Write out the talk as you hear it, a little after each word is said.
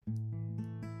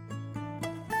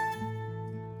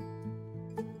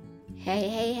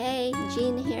Hey,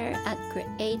 Jean here at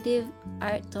Creative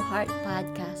Art to Heart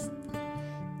podcast.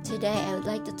 Today I would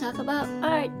like to talk about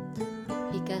art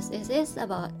because this is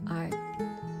about art.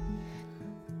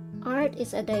 Art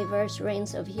is a diverse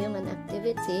range of human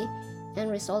activity and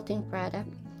resulting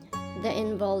product that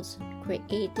involves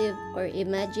creative or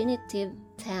imaginative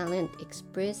talent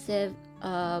expressive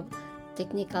of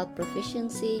technical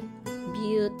proficiency,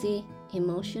 beauty,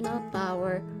 emotional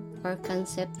power, or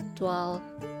conceptual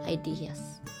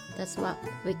ideas. That's what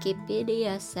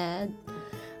Wikipedia said.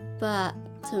 But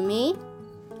to me,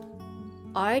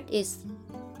 art is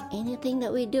anything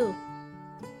that we do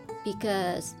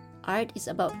because art is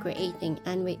about creating,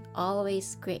 and we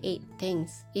always create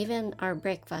things. Even our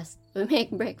breakfast, we make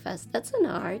breakfast. That's an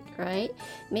art, right?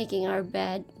 Making our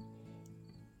bed,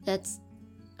 that's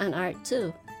an art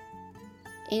too.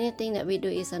 Anything that we do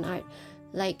is an art.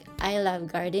 Like I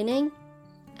love gardening,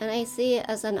 and I see it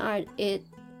as an art.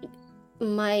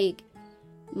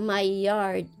 My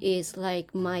yard is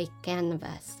like my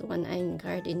canvas when I'm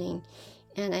gardening,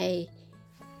 and I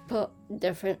put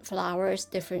different flowers,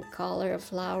 different color of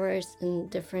flowers, and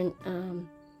different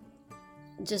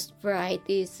just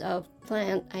varieties of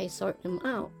plant. I sort them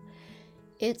out.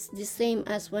 It's the same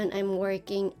as when I'm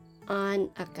working on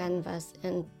a canvas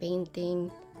and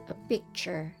painting a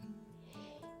picture.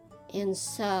 And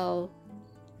so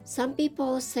some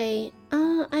people say,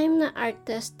 I'm not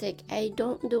artistic, I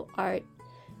don't do art.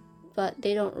 But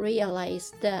they don't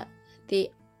realize that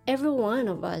every one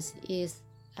of us is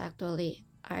actually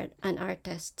an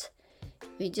artist.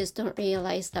 We just don't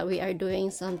realize that we are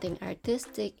doing something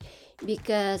artistic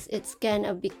because it's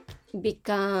gonna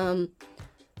become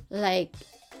like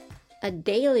a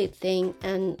daily thing,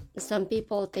 and some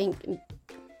people think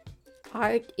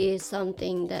art is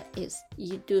something that is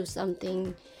you do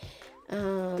something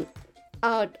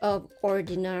out of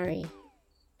ordinary,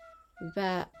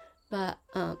 but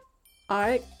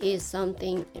art is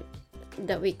something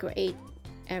that we create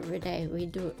every day. We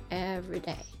do every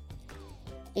day.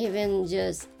 Even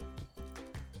just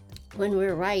when we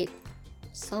write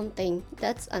something,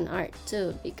 that's an art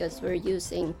too, because we're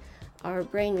using our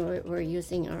brain, we're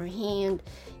using our hand.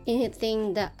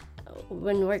 Anything that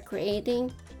when we're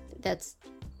creating, that's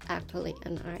actually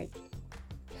an art.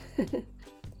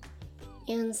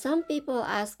 And some people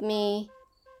ask me,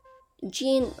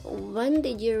 Jean, when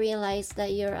did you realize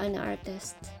that you're an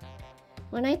artist?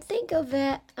 When I think of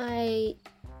it, I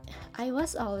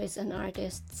was always an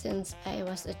artist since I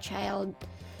was a child.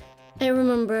 I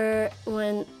remember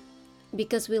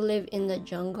because we live in the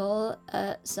jungle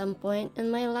at some point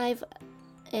in my life,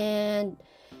 and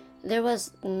there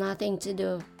was nothing to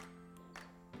do.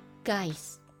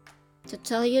 Guys, to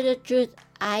tell you the truth,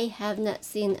 I have not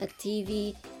seen a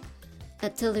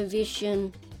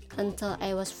television until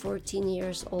I was 14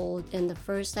 years old, and the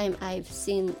first time I've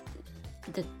seen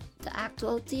the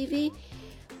actual TV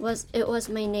was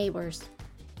my neighbor's.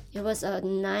 It was a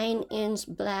 9-inch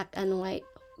black and white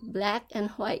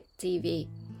TV.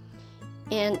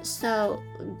 And so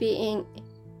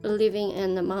living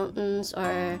in the mountains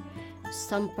or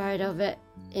some part of it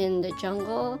in the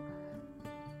jungle,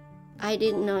 I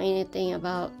didn't know anything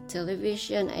about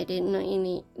television. I didn't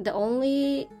know the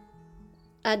only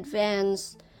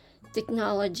advanced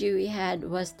technology we had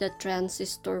was the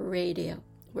transistor radio,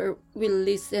 where we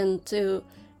listened to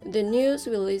the news,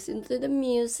 we listened to the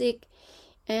music,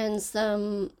 and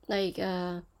some like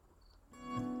a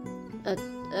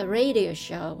radio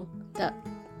show that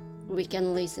we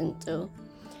can listen to.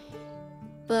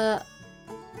 But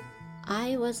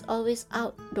I was always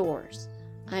outdoors.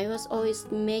 I was always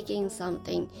making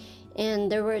something,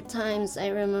 and there were times I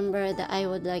remember that I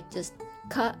would like just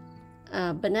cut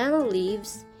banana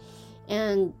leaves,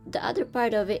 and the other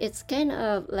part of it, it's kind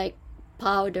of like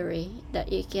powdery that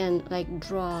you can like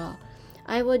draw.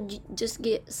 I would just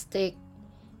get stick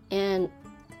and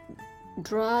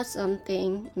draw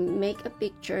something, make a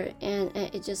picture, and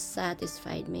it just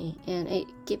satisfied me and it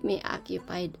kept me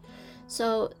occupied.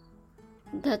 So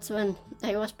that's when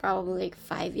I was probably like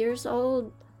 5 years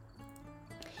old.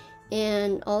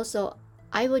 And also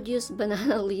I would use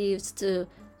banana leaves to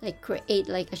like create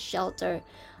like a shelter.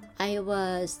 I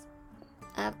was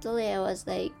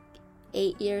like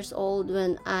 8 years old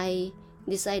when I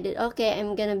decided, okay,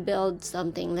 I'm gonna build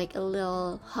something like a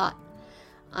little hut.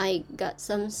 I got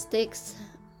some sticks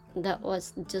that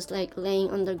was just like laying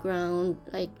on the ground,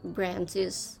 like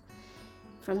branches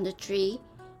from the tree,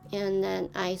 and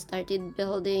then I started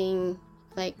building,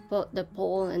 like put the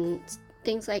pole and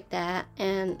things like that,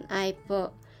 and I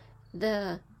put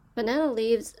the banana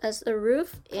leaves as a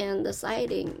roof and the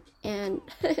siding, and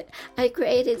I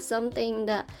created something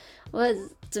that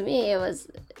was, to me, it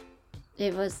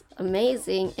was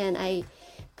amazing. And I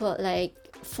put like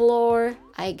floor,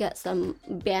 I got some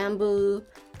bamboo,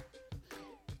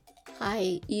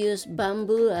 I used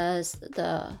bamboo as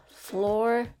the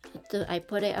floor. I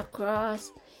put it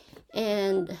across,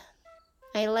 and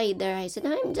I laid there. I said,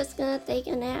 I'm just gonna take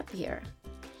a nap here.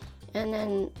 And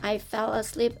then I fell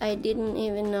asleep. I didn't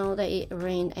even know that it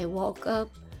rained. I woke up,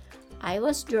 I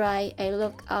was dry. I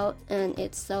look out and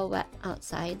it's so wet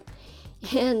outside.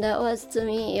 And that was, to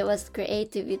me, it was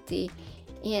creativity.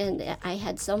 And I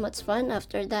had so much fun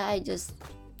after that. I just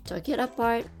took it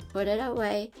apart, put it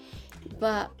away.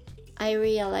 But I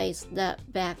realized that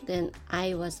back then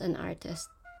I was an artist.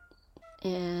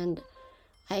 And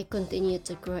I continued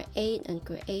to create and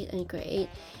create and create.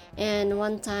 And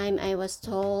one time I was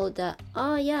told that,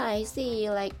 oh yeah, I see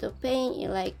you like to paint, you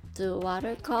like to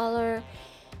watercolor.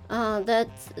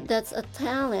 That's a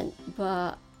talent,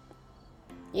 but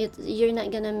you're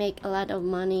not gonna make a lot of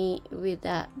money with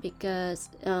that, because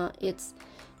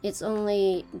it's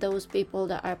only those people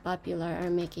that are popular are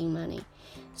making money.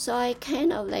 So I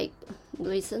kind of like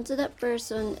listened to that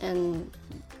person and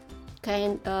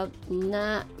kind of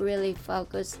not really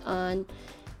focused on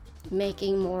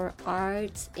making more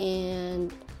arts.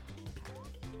 And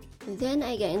then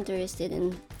I got interested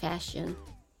in fashion,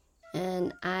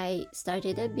 and I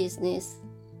started a business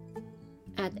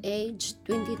at age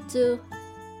 22.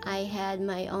 I had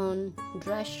my own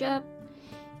dress shop,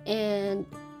 and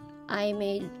I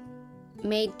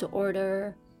made to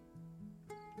order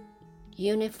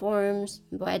uniforms,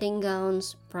 wedding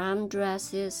gowns, prom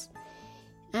dresses,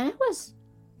 and it was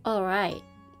alright.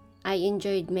 I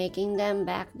enjoyed making them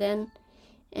back then,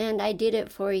 and I did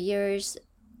it for years.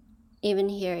 Even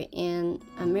here in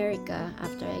America,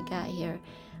 after I got here,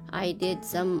 I did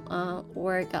some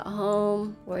work at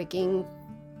home, working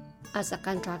as a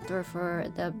contractor for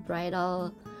the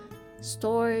bridal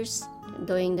stores,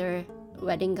 doing their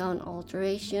wedding gown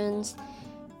alterations.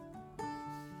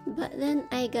 But then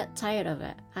I got tired of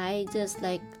it. I just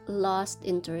like lost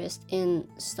interest in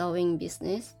sewing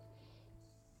business.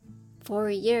 For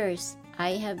years,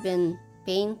 I have been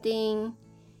painting,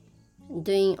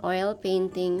 doing oil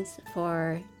paintings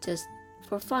for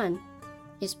fun.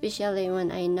 Especially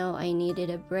when I know I needed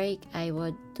a break, I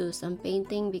would do some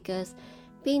painting, because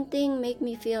painting make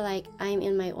me feel like I'm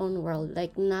in my own world,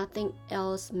 like nothing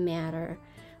else matter.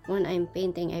 When I'm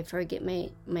painting, I forget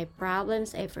my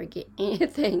problems, I forget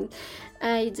anything.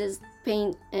 I just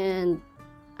paint and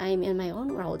I'm in my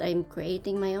own world. I'm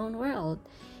creating my own world,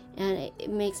 and it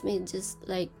makes me just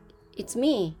like, it's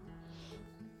me.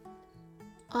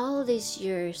 All these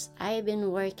years I've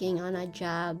been working on a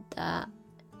job that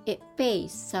it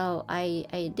pays, so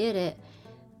I did it,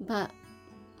 but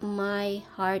my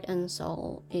heart and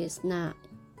soul is not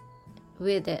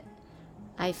with it.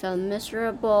 I felt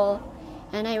miserable,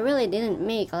 and I really didn't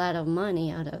make a lot of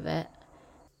money out of it.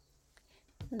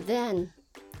 Then,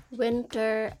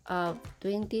 winter of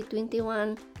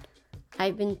 2021,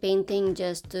 I've been painting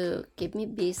just to keep me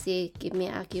busy, keep me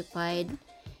occupied,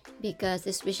 because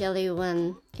especially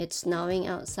when it's snowing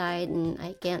outside and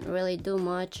I can't really do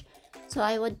much, so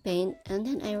I would paint. And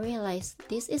then I realized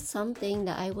this is something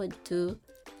that I would do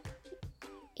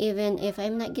even if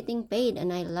I'm not getting paid,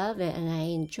 and I love it and I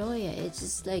enjoy it. It's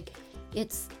just like,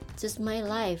 it's just my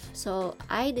life. So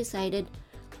I decided,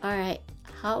 alright,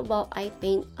 how about I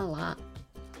paint a lot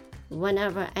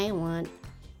whenever I want,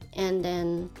 and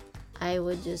then I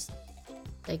would just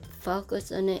like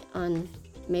focus on it, on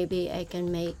maybe I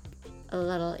can make a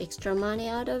little extra money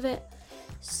out of it.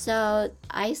 So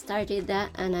I started that,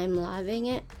 and I'm loving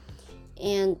it.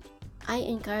 And I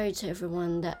encourage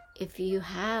everyone that if you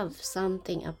have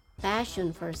something, a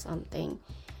passion for something,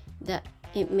 that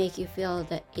it make you feel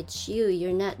that it's you,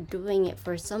 you're not doing it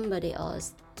for somebody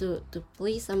else, to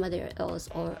please somebody else,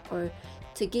 or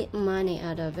to get money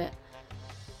out of it.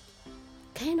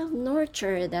 Kind of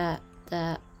nurture that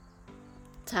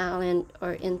talent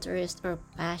or interest or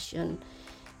passion,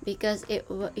 because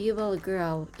you will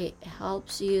grow. It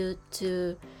helps you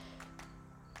to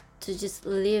just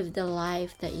live the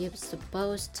life that you're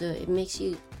supposed to. It makes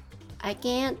you, I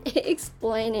can't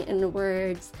explain it in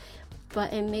words,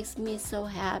 but it makes me so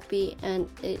happy, and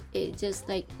it just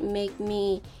like make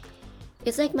me,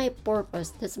 it's like my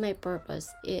purpose. That's my purpose,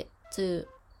 it to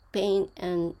paint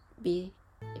and be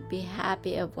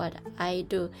happy of what I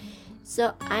do.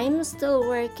 So I'm still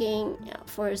working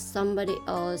for somebody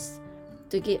else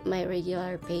to get my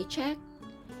regular paycheck,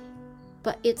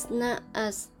 but it's not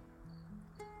as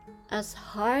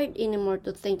hard anymore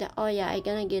to think that, oh yeah, I'm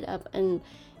gonna get up and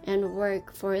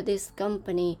work for this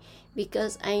company,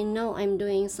 because I know I'm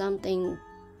doing something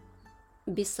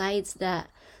besides that,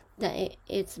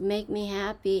 it's make me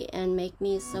happy and make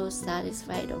me so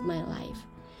satisfied of my life.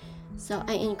 So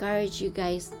I encourage you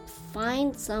guys,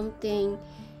 find something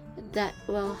that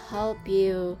will help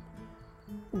you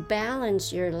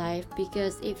balance your life,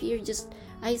 because if you're just,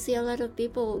 I see a lot of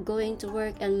people going to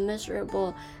work and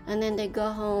miserable, and then they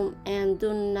go home and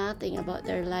do nothing about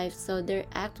their life. So they're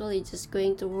actually just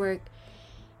going to work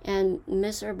and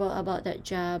miserable about that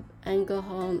job and go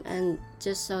home and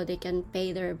just so they can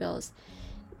pay their bills.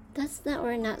 That's not,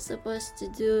 we're not supposed to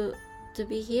do, to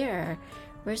be here.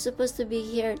 We're supposed to be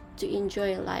here to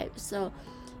enjoy life. So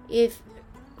if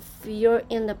you're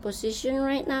in the position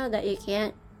right now that you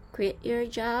can't quit your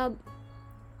job,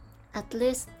 at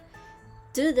least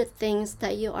do the things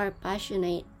that you are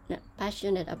passionate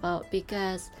about,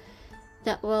 because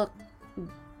that will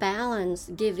balance,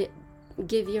 give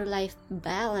your life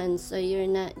balance, so you're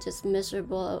not just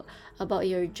miserable about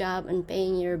your job and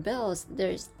paying your bills.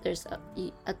 There's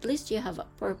at least you have a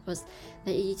purpose,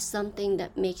 that it's something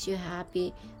that makes you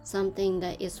happy, something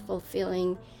that is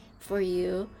fulfilling for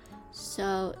you.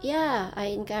 So yeah, I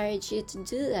encourage you to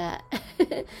do that.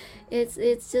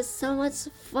 It's just so much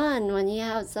fun when you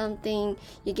have something,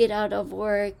 you get out of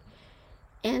work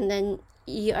and then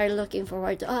you are looking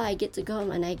forward to, I get to go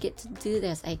home and I get to do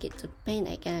this, I get to paint,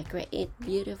 I can create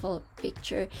beautiful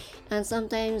picture. And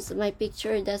sometimes my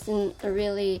picture doesn't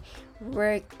really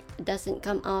work, doesn't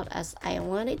come out as I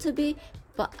want it to be,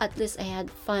 but at least I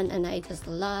had fun and I just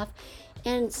laugh.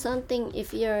 And something,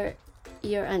 if you're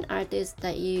an artist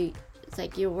that it's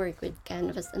like you work with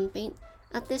canvas and paint,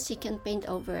 at least you can paint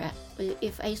over it.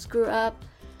 If I screw up,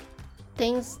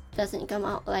 things doesn't come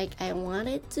out like I want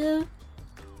it to,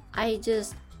 I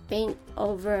just paint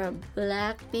over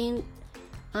black paint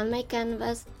on my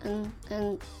canvas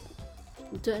and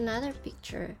do another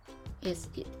picture.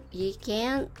 You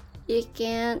can't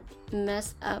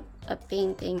mess up a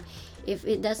painting. If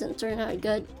it doesn't turn out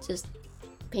good, just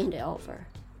paint it over.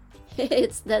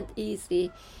 It's that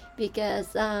easy,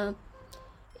 because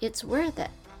it's worth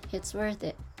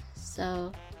it.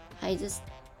 So I just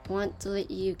want to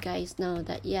let you guys know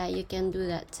that yeah, you can do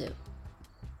that too,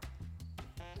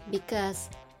 because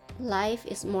life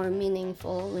is more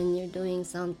meaningful when you're doing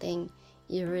something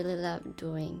you really love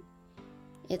doing.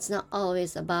 It's not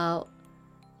always about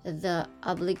the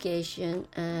obligation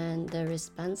and the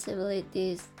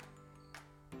responsibilities.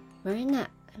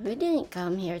 We didn't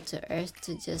come here to earth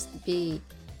to just be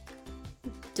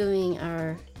doing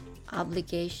our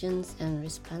obligations and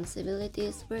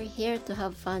responsibilities. We're here to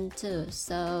have fun too.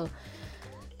 So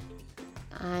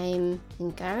I'm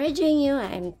encouraging you,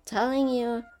 I'm telling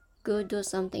you, go do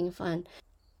something fun.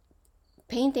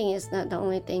 Painting is not the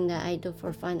only thing that I do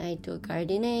for fun. I do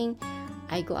gardening,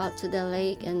 I go out to the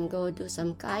lake and go do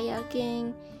some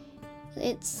kayaking.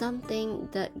 It's something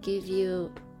that gives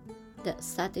you that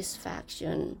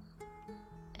satisfaction,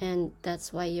 and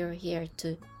that's why you're here,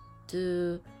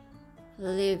 to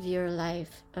live your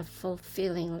life, a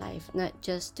fulfilling life, not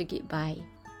just to get by.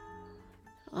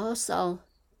 Also,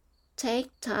 take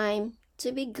time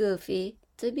to be goofy,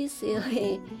 to be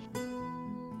silly,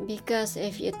 because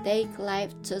if you take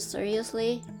life too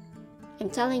seriously, I'm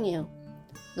telling you,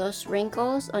 those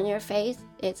wrinkles on your face,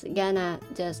 it's gonna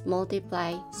just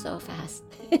multiply so fast.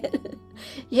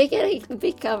 You're gonna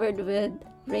be covered with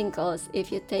wrinkles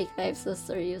if you take life so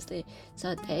seriously.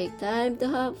 So take time to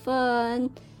have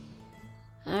fun.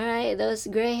 Alright, those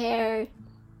gray hair,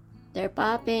 they're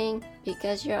popping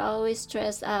because you're always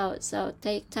stressed out. So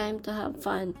take time to have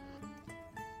fun.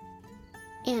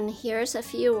 And here's a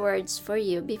few words for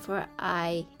you before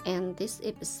I end this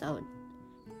episode.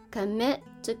 Commit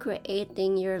to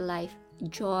creating your life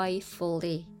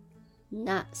joyfully,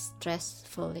 not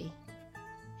stressfully.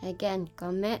 Again,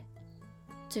 commit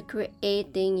to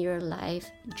creating your life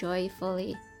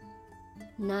joyfully,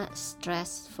 not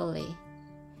stressfully.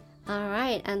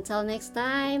 Alright, until next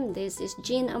time, this is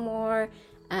Jean Amor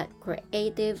at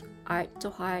Creative Art to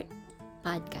Heart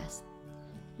Podcast.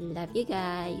 Love you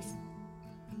guys.